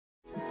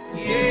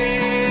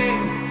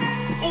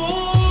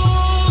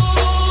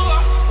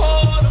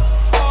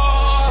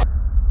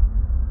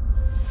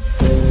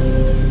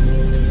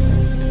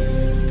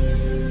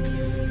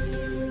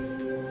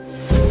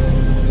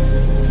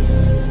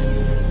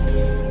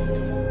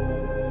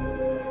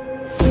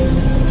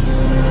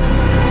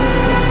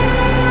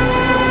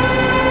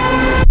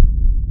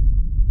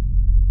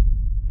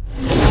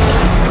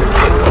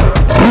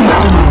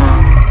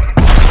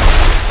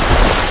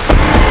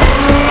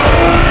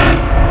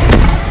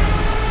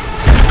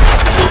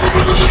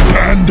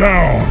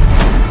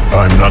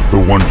the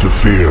one to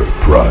fear,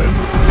 Prime.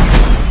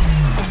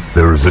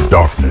 There is a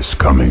darkness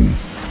coming.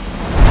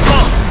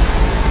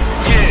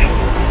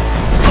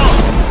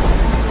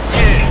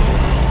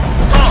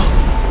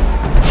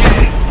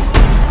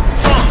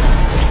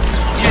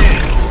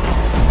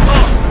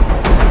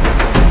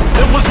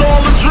 It was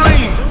all a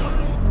dream.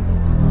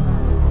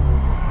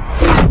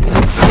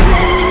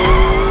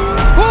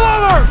 Pull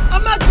over!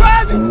 I'm not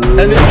driving!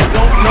 And if you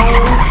don't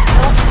know,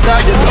 now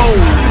you know.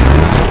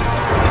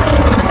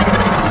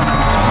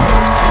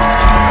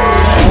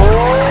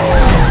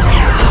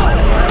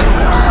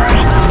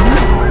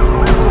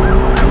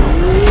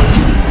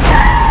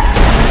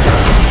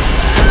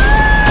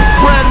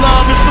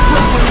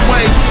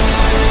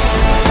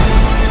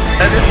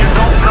 And if you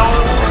don't know,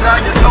 now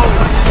you know.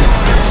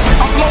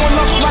 I'm blowing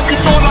up like you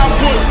thought I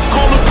would.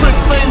 Call the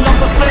Prince, same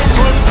number, same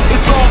hood.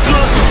 It's all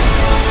good.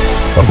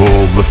 Of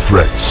all the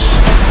threats,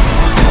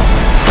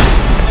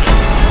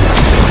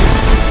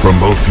 from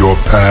both your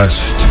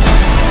past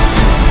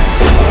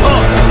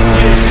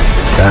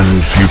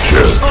and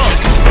future,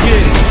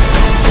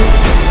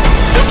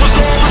 it was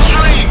all a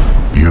dream.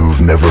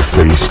 You've never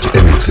faced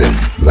anything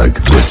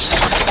like this.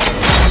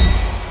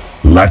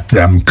 Let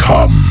them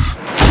come.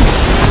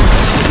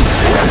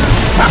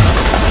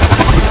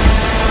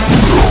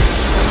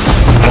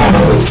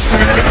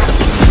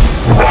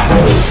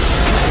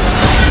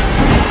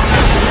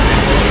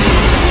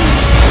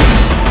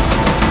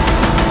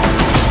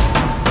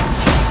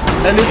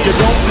 And if you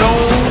don't know,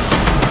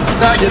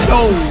 now you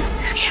know.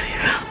 This can't be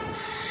real.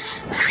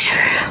 This can't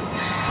be real.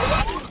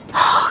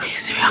 Oh, okay,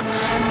 it's real.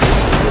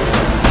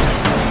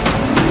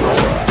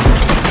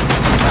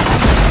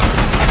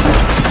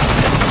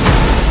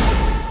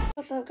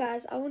 What's up,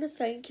 guys? I want to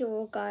thank you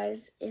all,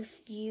 guys,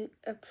 if you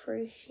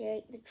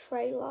appreciate the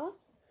trailer.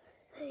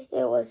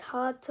 It was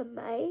hard to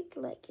make.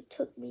 Like, it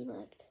took me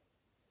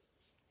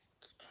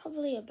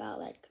probably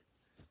about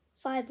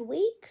 5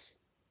 weeks.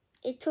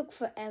 It took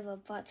forever,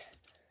 but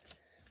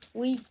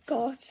we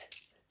got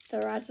the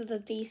Rise of the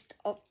Beast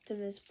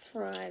Optimus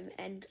Prime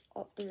and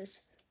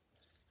Optimus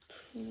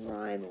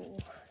Primal.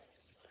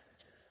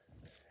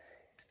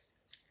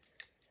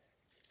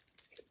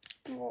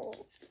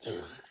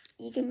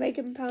 You can make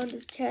him pound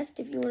his chest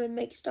if you want to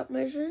make stop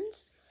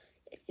motions.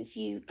 If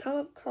you come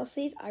across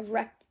these, I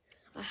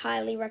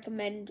highly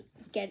recommend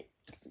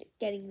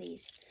getting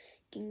these.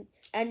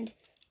 And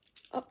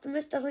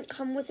Optimus doesn't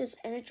come with his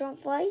energon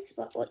blades,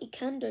 but what you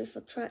can do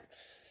for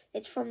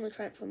it's from the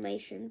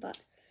transformation,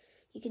 but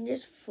you can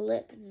just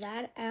flip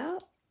that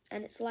out,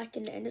 and it's like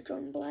an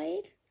energon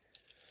blade.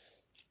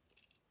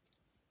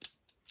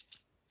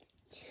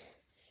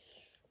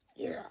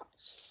 Yeah,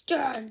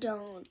 stand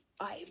down.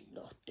 I am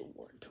not the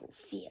one to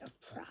fear,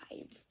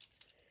 Prime.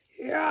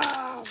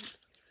 Yeah.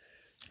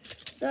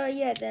 So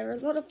yeah, they're a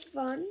lot of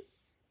fun.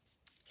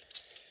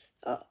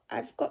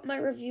 I've got my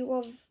review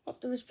of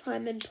Optimus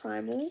Prime and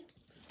Primal,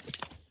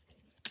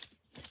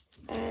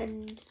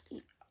 and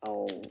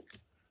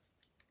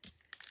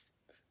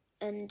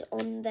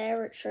on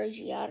there it shows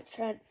you how to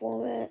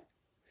transform it.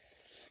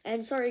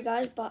 And sorry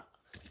guys, but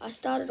I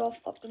started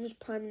off Optimus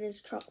Prime in his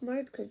truck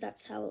mode because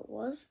that's how it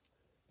was.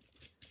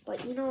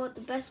 But you know what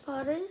the best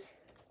part is?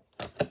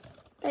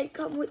 They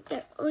come with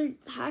their own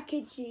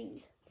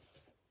packaging.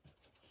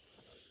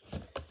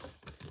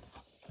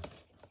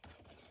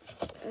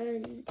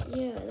 And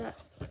yeah,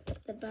 that's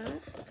the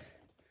back.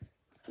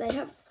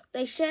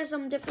 They share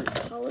some different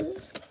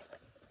colors.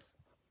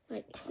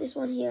 Like this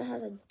one here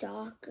has a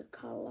darker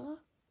color.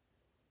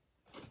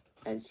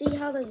 And see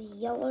how there's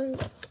yellow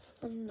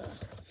on the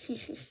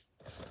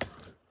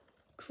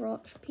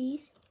crotch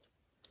piece?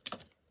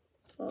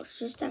 Well, it's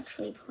just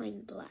actually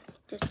plain black,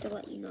 just to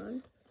let you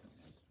know.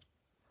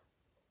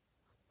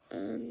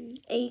 And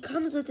he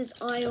comes with his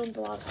ion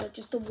blaster,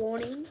 just a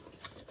warning.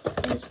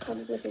 This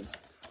comes with his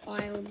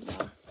ion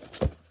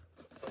blaster.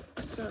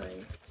 So,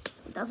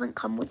 it doesn't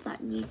come with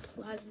that new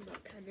plasma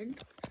cannon.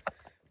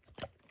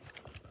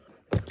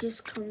 It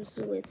just comes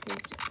with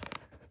his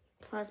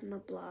plasma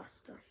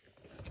blaster.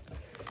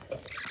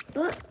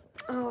 But,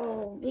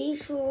 be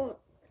sure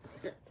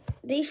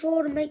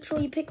to make sure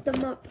you pick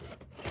them up.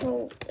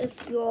 Well,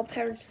 if your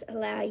parents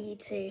allow you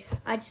to.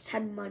 I just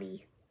had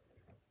money.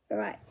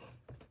 Alright.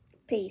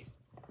 Peace.